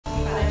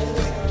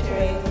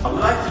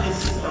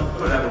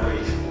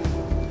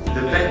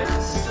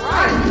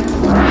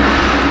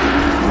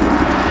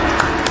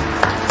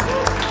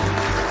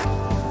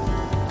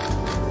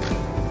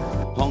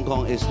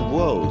is the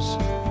world's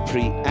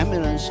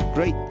preeminent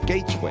great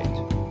gateway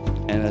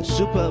and a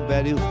super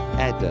value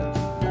adder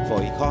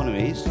for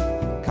economies,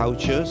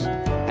 cultures,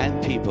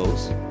 and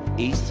peoples,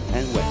 East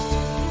and West.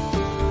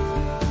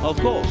 Of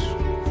course,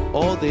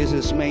 all this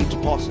is made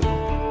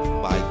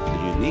possible by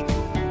the unique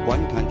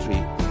one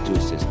country, two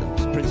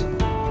systems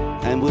principle,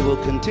 and we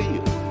will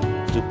continue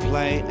to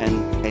play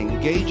an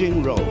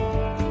engaging role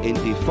in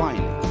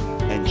defining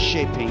and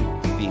shaping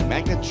the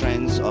mega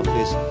trends of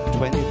this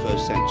 21st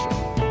century.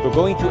 So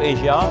going to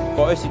Asia,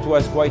 for us it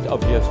was quite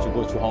obvious to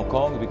go to Hong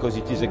Kong because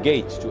it is a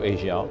gate to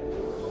Asia,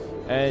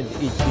 and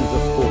it is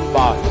of course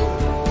part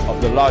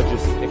of the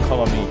largest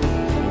economy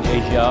in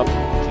Asia,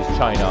 which is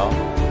China.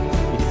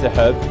 It's a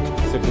hub,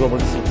 it's a global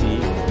city,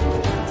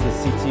 it's a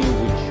city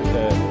which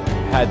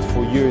had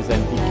for years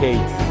and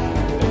decades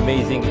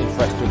amazing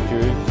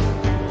infrastructures,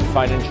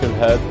 financial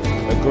hub,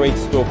 a great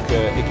stock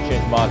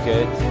exchange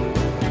market.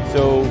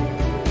 So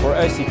for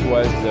us it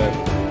was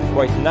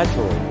quite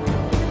natural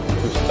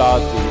to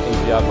start in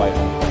Asia by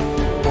Hong Kong.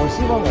 我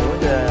希望我们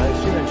的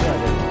新人出来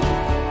的人，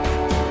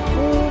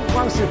不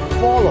光是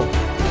follow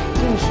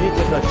跟随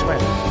这个 trend，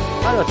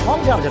 还要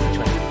创造这个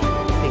trend。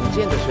顶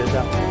尖的学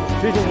生，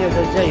最重要的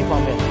这一方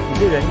面，你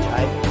对人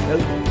才有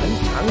很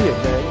长远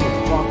的眼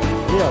光，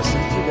也有实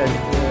际的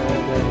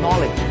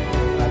knowledge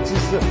知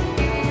识。